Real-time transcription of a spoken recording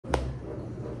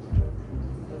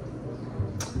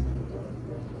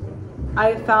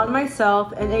I found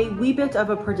myself in a wee bit of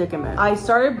a predicament. I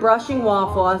started brushing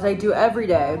Waffle as I do every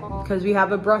day because we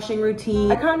have a brushing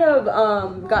routine. I kind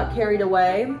of got carried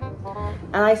away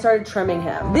and I started trimming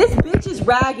him. This bitch is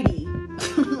raggedy.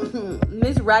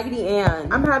 Miss Raggedy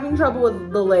Ann. I'm having trouble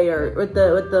with the layer, with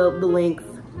the length,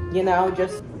 you know,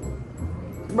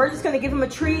 we're just gonna give him a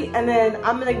treat and then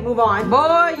I'm gonna move on.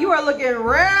 Boy, you are looking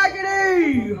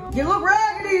raggedy. You look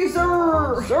raggedy,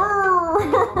 sir.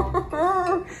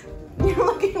 Sir. You're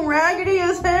looking raggedy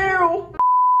as hell.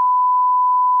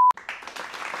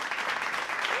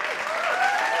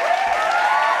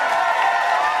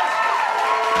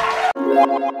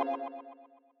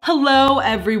 Hello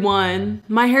everyone.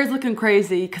 My hair's looking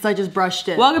crazy because I just brushed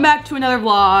it. Welcome back to another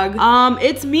vlog.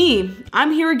 It's me.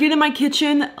 I'm here again in my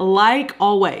kitchen like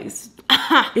always.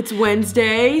 It's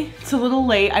Wednesday. It's a little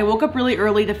late. I woke up really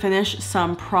early to finish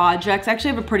some projects. I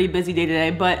actually have a pretty busy day today,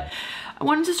 but I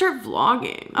wanted to start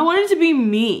vlogging. I wanted to be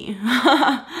me.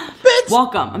 Bitch.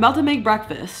 Welcome. I'm about to make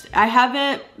breakfast. I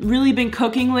haven't really been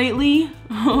cooking lately.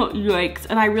 Yikes.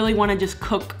 And I really want to just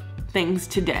cook things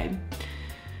today.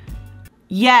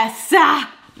 Yes.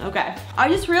 Okay. I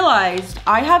just realized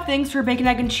I have things for bacon,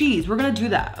 egg, and cheese. We're gonna do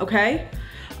that, okay?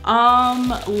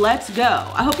 Let's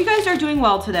go. I hope you guys are doing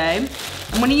well today.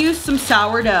 I'm gonna use some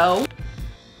sourdough.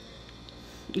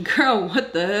 Girl,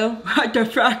 what the hell? What the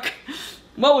fuck?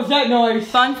 What was that noise?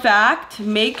 Fun fact,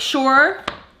 make sure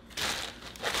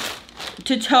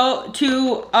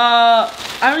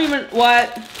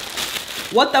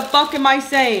what the fuck am I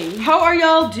saying? How are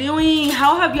y'all doing?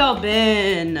 How have y'all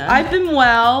been? I've been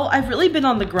well. I've really been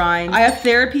on the grind. I have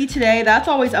therapy today. That's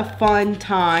always a fun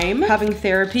time, having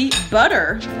therapy.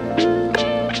 Butter.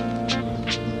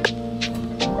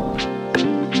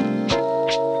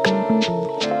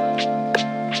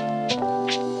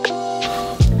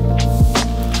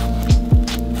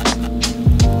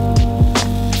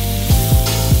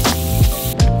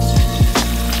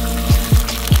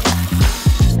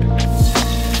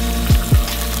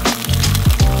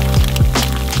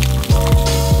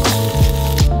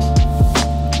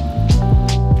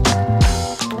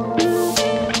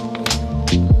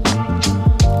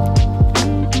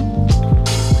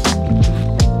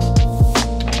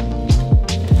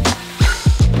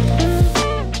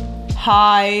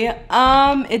 Hi,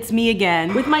 it's me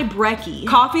again with my brekkie.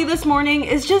 Coffee this morning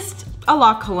is just a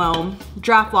La Colombe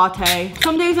draft latte.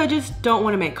 Some days I just don't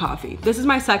want to make coffee. This is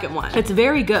my second one. It's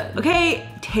very good. Okay,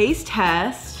 taste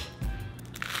test.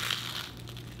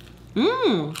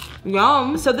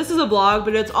 Yum. So this is a vlog,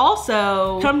 but it's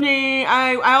also something,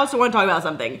 I also want to talk about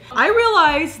something. I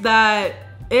realized that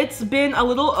it's been a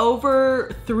little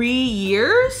over 3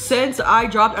 years since I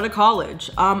dropped out of college.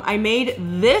 I made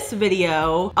this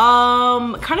video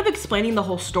kind of explaining the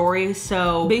whole story.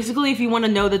 So basically, if you want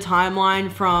to know the timeline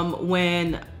from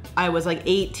when I was like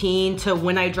 18 to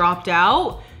when I dropped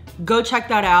out, go check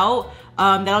that out.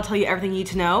 That'll tell you everything you need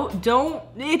to know.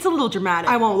 It's a little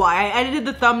dramatic, I won't lie. I edited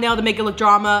the thumbnail to make it look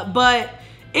drama, but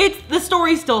the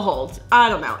story still holds. I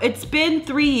don't know. It's been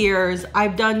 3 years.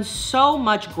 I've done so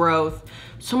much growth,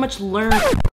 so much learning.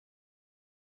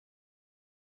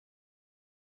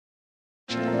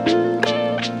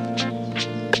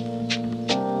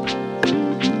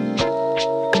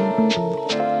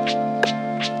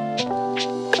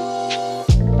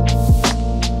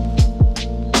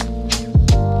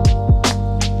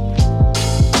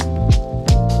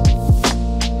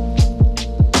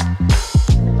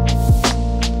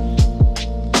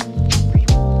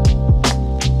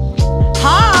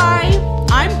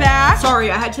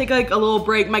 Sorry, I had to take like a little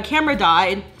break. My camera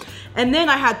died, and then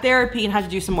I had therapy and had to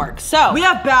do some work. So we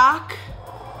are back.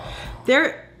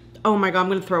 Oh my God, I'm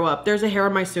gonna throw up. There's a hair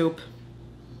on my soup.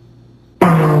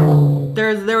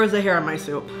 There was a hair on my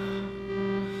soup.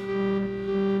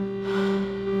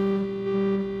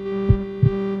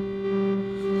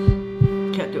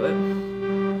 Can't do it.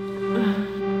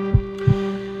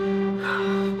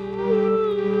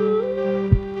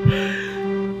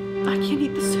 I can't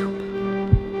eat the soup.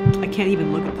 I can't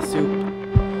even look at the soup.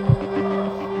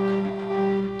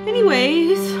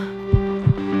 Anyways,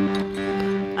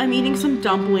 I'm eating some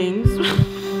dumplings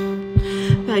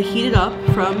that I heated up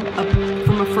from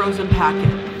a frozen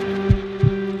packet.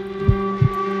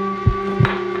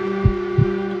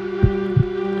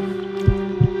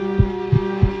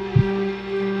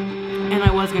 And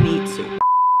I was gonna eat soup.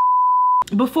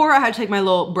 Before I had to take my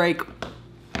little break,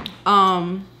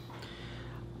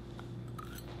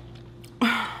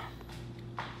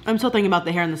 I'm still thinking about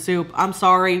the hair in the soup. I'm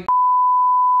sorry.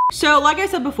 So like I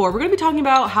said before, we're gonna be talking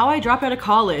about how I dropped out of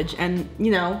college and,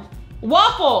 you know,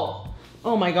 Waffle!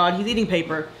 Oh my God, he's eating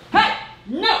paper. Hey,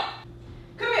 no!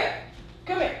 Come here.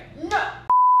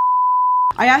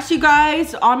 I asked you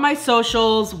guys on my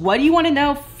socials, what do you want to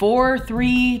know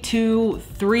 3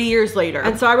 years later?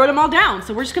 And so I wrote them all down.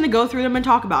 So we're just gonna go through them and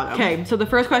talk about them. Okay, so the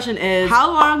first question is,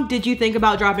 how long did you think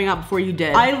about dropping out before you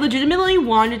did? I legitimately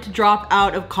wanted to drop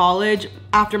out of college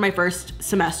after my first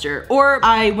semester, or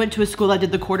I went to a school that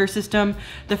did the quarter system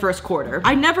the first quarter.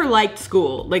 I never liked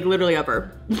school, like literally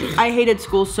ever. I hated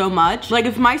school so much. Like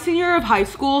if my senior year of high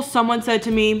school, someone said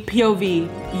to me,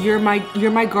 POV, you're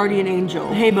my guardian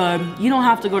angel. Hey bud, you don't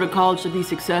have to go to college to be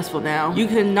successful now. You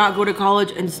can not go to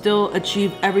college and still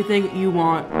achieve everything you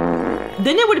want.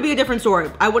 Then it would be a different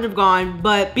story. I wouldn't have gone,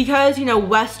 but because, you know,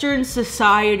 Western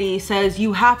society says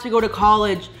you have to go to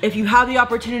college. If you have the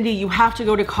opportunity, you have to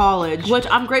go to college, which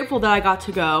I'm grateful that I got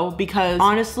to go, because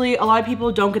honestly, a lot of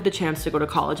people don't get the chance to go to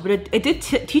college, but it did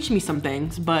teach me some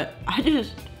things, but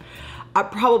I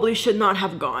probably should not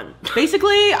have gone.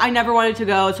 Basically, I never wanted to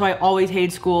go, so I always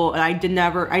hated school, and I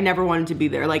never wanted to be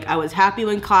there. Like, I was happy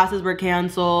when classes were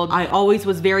canceled. I always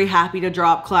was very happy to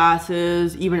drop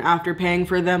classes, even after paying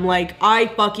for them. Like, I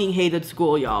fucking hated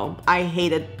school, y'all. I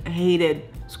hated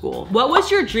school. What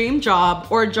was your dream job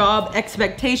or job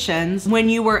expectations when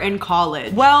you were in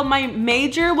college? Well, my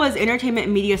major was entertainment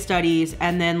and media studies,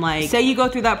 and then like, say you go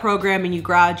through that program and you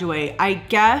graduate, I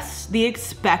guess the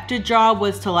expected job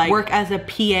was to like work as a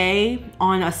PA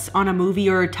on a movie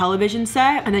or a television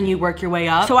set, and then you work your way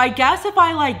up. So I guess if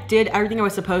I like did everything I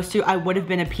was supposed to, I would have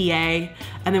been a PA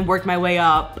and then worked my way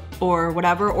up or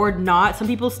whatever, or not. Some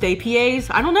people stay PAs.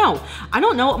 I don't know. I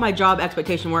don't know what my job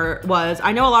expectation was.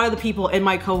 I know a lot of the people in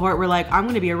my cohort were like, I'm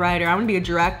gonna be a writer, I'm gonna be a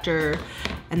director.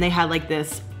 And they had like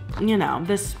this, you know,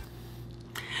 this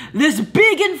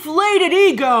big inflated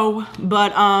ego.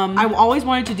 But I always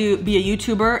wanted to be a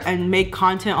YouTuber and make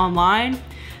content online.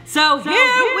 So here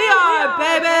we are,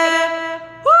 baby.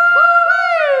 Woo!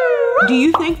 Do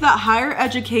you think that higher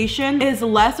education is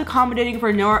less accommodating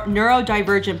for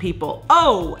neurodivergent people?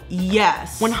 Oh,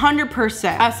 yes,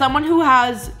 100%. As someone who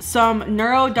has some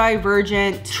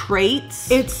neurodivergent traits,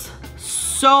 it's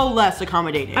so less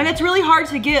accommodating. And it's really hard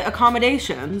to get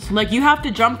accommodations. Like, you have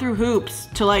to jump through hoops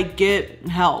to like get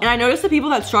help. And I noticed the people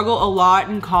that struggle a lot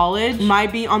in college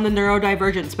might be on the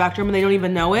neurodivergent spectrum and they don't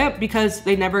even know it because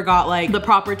they never got like the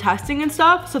proper testing and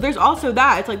stuff. So there's also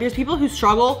that. It's like there's people who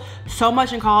struggle so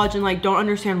much in college and like don't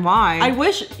understand why. I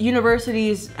wish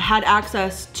universities had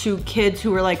access to kids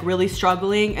who are like really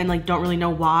struggling and like don't really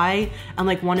know why and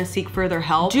like want to seek further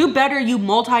help. Do better, you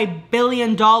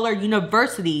multi-billion-dollar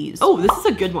universities. Oh, this is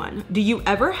a good one. Do you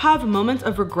ever have moments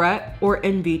of regret or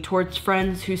envy towards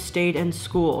friends who stayed in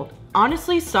school?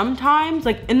 Honestly, sometimes,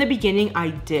 like in the beginning, I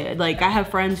did. Like, I have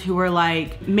friends who are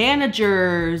like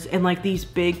managers in like these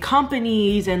big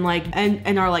companies and like,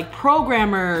 and are like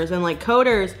programmers and like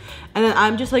coders. And then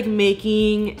I'm just like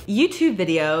making YouTube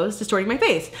videos distorting my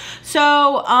face.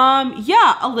 So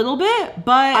yeah, a little bit,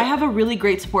 but I have a really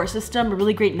great support system, a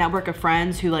really great network of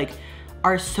friends who like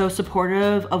are so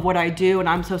supportive of what I do, and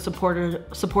I'm so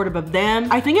supportive of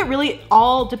them. I think it really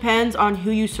all depends on who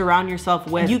you surround yourself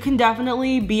with. You can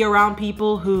definitely be around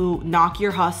people who knock your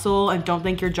hustle and don't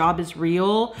think your job is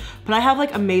real, but I have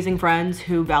like amazing friends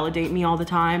who validate me all the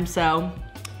time, so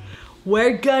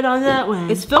we're good on that one.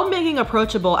 Is filmmaking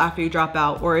approachable after you drop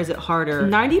out, or is it harder?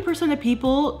 90% of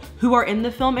people who are in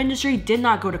the film industry did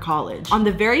not go to college. On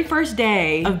the very first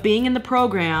day of being in the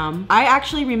program, I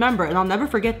actually remember, and I'll never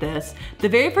forget this, the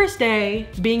very first day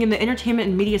being in the entertainment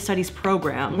and media studies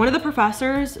program, one of the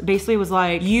professors basically was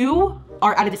like, you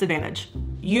are at a disadvantage.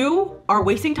 You are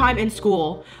wasting time in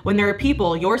school when there are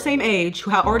people your same age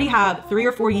who already have 3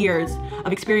 or 4 years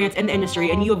of experience in the industry,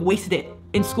 and you have wasted it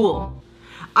in school.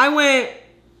 I went,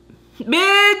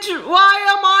 bitch, why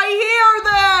am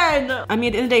I here then? I mean,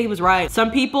 at the end of the day, he was right. Some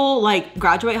people like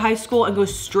graduate high school and go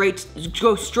straight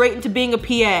into being a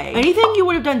PA. Anything you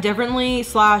would have done differently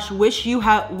 / wish you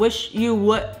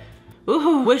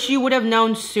would have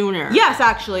known sooner? Yes,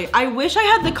 actually, I wish I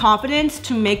had the confidence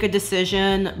to make a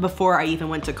decision before I even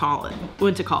went to college.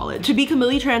 To be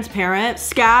completely transparent,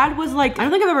 SCAD was like, I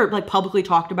don't think I've ever like publicly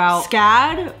talked about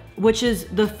SCAD, which is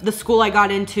the school I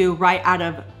got into right out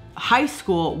of high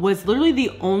school, was literally the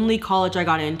only college I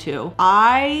got into.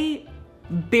 I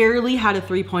barely had a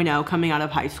 3.0 coming out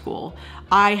of high school.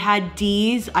 I had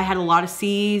D's, I had a lot of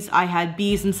C's, I had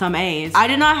B's and some A's. I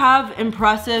did not have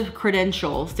impressive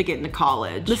credentials to get into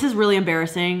college. This is really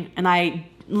embarrassing, and I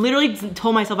literally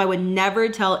told myself I would never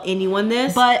tell anyone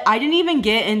this, but I didn't even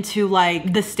get into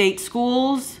like the state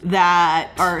schools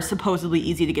that are supposedly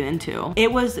easy to get into.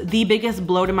 It was the biggest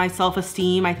blow to my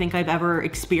self-esteem I think I've ever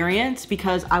experienced,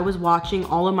 because I was watching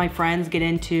all of my friends get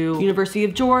into University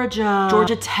of Georgia,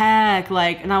 Georgia Tech,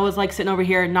 like, and I was like sitting over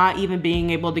here not even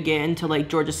being able to get into like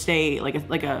Georgia State,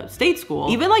 like a state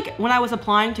school. Even like when I was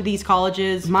applying to these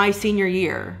colleges my senior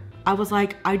year, I was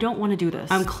like, I don't want to do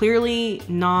this. I'm clearly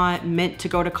not meant to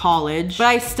go to college, but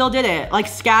I still did it. Like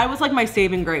SCAD was like my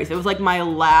saving grace. It was like my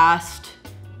last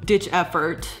ditch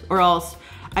effort, or else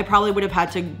I probably would have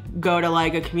had to go to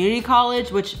like a community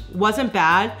college, which wasn't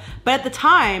bad. But at the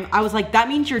time I was like, that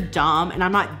means you're dumb, and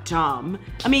I'm not dumb.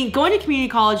 I mean, going to community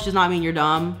college does not mean you're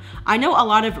dumb. I know a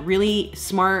lot of really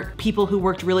smart people who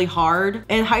worked really hard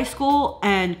in high school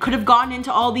and could have gotten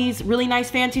into all these really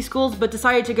nice fancy schools, but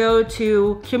decided to go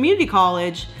to community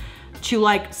college to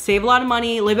like save a lot of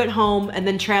money, live at home, and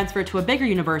then transfer to a bigger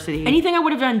university. Anything I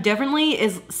would have done differently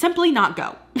is simply not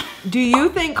go. Do you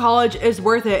think college is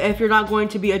worth it if you're not going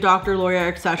to be a doctor, lawyer,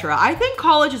 etc.? I think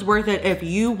college is worth it if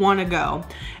you want to go.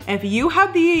 If you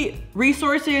have the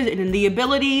resources and the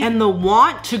ability and the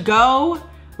want to go,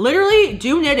 literally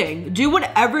do knitting. Do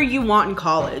whatever you want in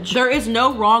college. There is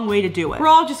no wrong way to do it. We're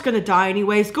all just gonna die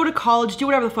anyways. Go to college, do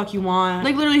whatever the fuck you want.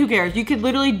 Like literally, who cares? You could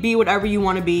literally be whatever you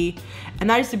want to be. And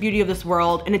that is the beauty of this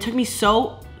world. And it took me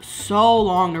so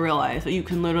long to realize that you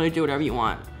can literally do whatever you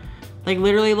want. Like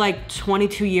literally like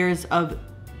 22 years of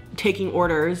taking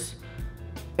orders.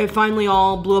 It finally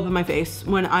all blew up in my face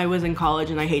when I was in college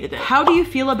and I hated it. How do you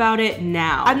feel about it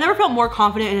now? I've never felt more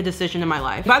confident in a decision in my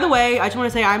life. By the way, I just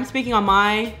wanna say I'm speaking on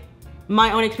my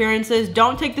own experiences.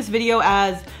 Don't take this video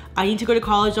as I need to go to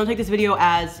college. Don't take this video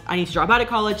as I need to drop out of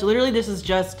college. Literally, this is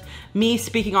just me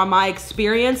speaking on my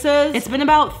experiences. It's been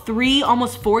about 3,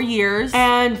 almost 4 years.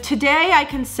 And today I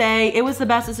can say it was the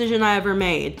best decision I ever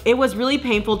made. It was really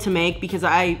painful to make because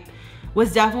I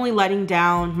was definitely letting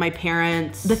down my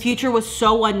parents. The future was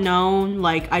so unknown.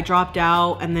 Like I dropped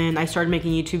out and then I started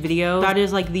making YouTube videos. That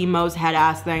is like the most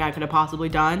head-ass thing I could have possibly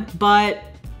done. But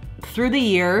through the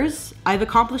years, I've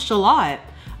accomplished a lot.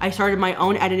 I started my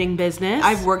own editing business.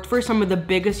 I've worked for some of the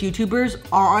biggest YouTubers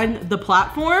on the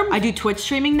platform. I do Twitch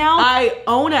streaming now. I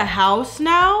own a house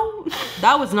now.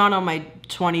 That was not on my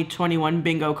 2021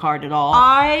 bingo card at all.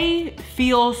 I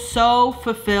feel so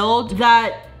fulfilled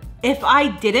that if I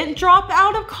didn't drop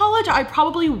out of college, I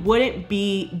probably wouldn't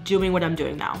be doing what I'm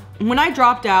doing now. When I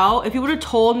dropped out, if you would have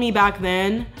told me back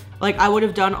then, like I would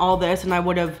have done all this and I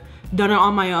would have done it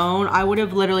on my own, I would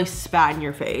have literally spat in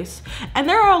your face. And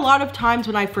there are a lot of times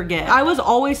when I forget. I was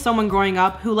always someone growing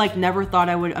up who like never thought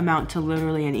I would amount to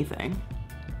literally anything.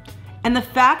 And the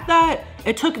fact that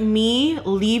it took me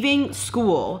leaving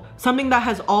school, something that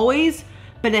has always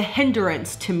been a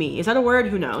hindrance to me, is that a word?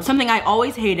 Who knows? Something I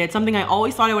always hated, something I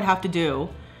always thought I would have to do.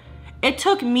 It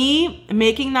took me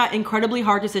making that incredibly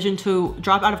hard decision to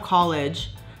drop out of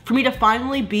college for me to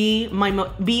finally be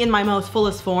in my most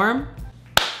fullest form.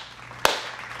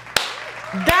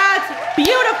 That's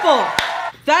beautiful.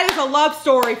 That is a love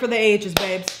story for the ages,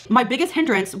 babes. My biggest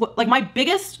hindrance, like my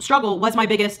biggest struggle was my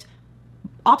biggest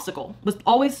obstacle.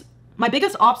 My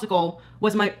biggest obstacle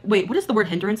was my, wait, what does the word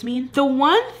hindrance mean? The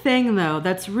one thing though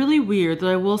that's really weird that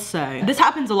I will say, this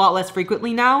happens a lot less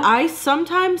frequently now. I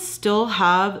sometimes still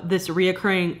have this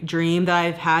reoccurring dream that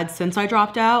I've had since I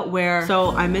dropped out where,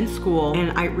 so I'm in school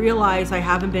and I realize I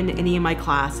haven't been to any of my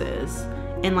classes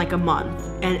in like a month,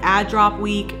 and ad drop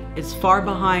week is far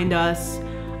behind us.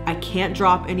 I can't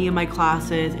drop any of my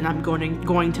classes and I'm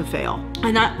going to fail.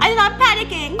 And I'm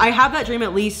panicking. I have that dream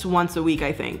at least once a week,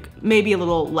 I think. Maybe a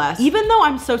little less. Even though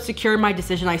I'm so secure in my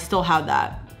decision, I still have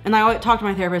that. And I talked to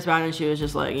my therapist about it and she was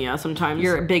just like, yeah, sometimes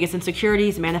your biggest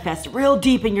insecurities manifest real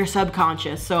deep in your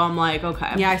subconscious. So I'm like,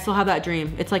 okay. Yeah, I still have that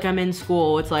dream. It's like I'm in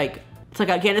school. It's like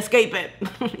I can't escape it,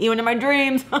 even in my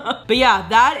dreams. But yeah,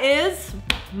 that is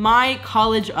my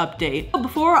college update.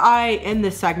 Before I end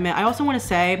this segment, I also want to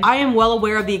say I am well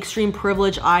aware of the extreme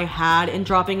privilege I had in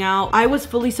dropping out. I was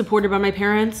fully supported by my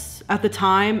parents at the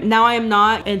time. Now I am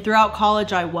not, and throughout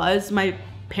college I was. My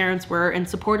parents were in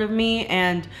support of me,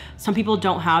 and some people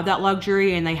don't have that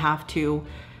luxury and they have to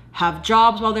have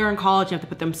jobs while they're in college and have to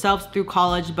put themselves through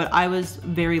college. But I was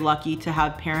very lucky to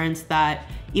have parents that,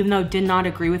 even though did not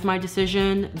agree with my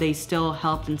decision, they still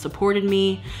helped and supported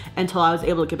me until I was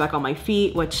able to get back on my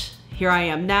feet, which here I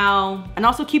am now. And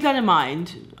also keep that in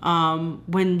mind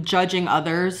when judging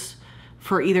others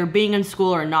for either being in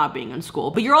school or not being in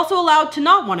school. But you're also allowed to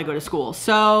not want to go to school.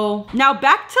 So now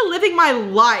back to living my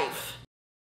life.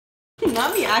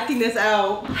 Not me acting this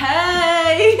out.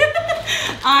 Hey!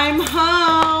 I'm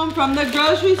home from the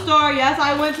grocery store. Yes,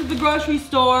 I went to the grocery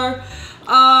store.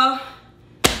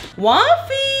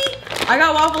 Waffy. I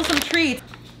got waffles some treats.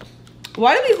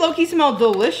 Why do these low-key smell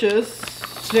delicious?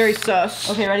 It's very sus.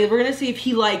 Okay, ready? We're gonna see if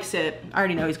he likes it. I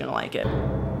already know he's gonna like it.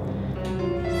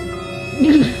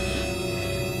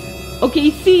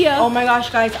 Okay, see ya. Oh my gosh,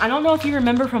 guys, I don't know if you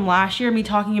remember from last year me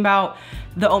talking about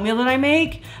the oatmeal that I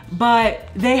make, but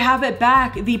they have it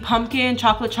back, the pumpkin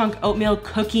chocolate chunk oatmeal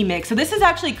cookie mix. So this is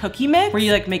actually cookie mix where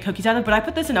you like make cookies out of it, but I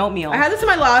put this in oatmeal. I had this in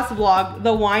my last vlog,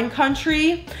 the wine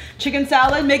country chicken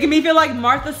salad, making me feel like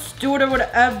Martha Stewart or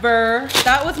whatever.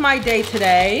 That was my day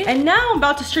today. And now I'm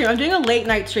about to stream. I'm doing a late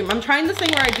night stream. I'm trying this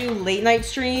thing where I do late night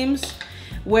streams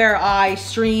where I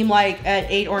stream like at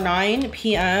 8 or 9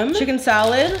 p.m. Chicken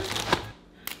salad.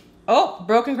 Oh,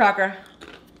 broken cracker.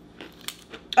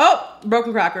 Oh,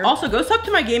 broken cracker. Also, go sub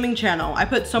to my gaming channel. I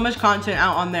put so much content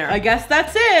out on there. I guess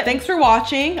that's it. Thanks for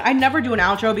watching. I never do an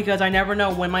outro because I never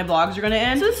know when my vlogs are gonna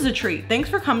end. So this is a treat. Thanks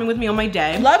for coming with me on my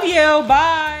day. Love you,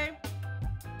 bye.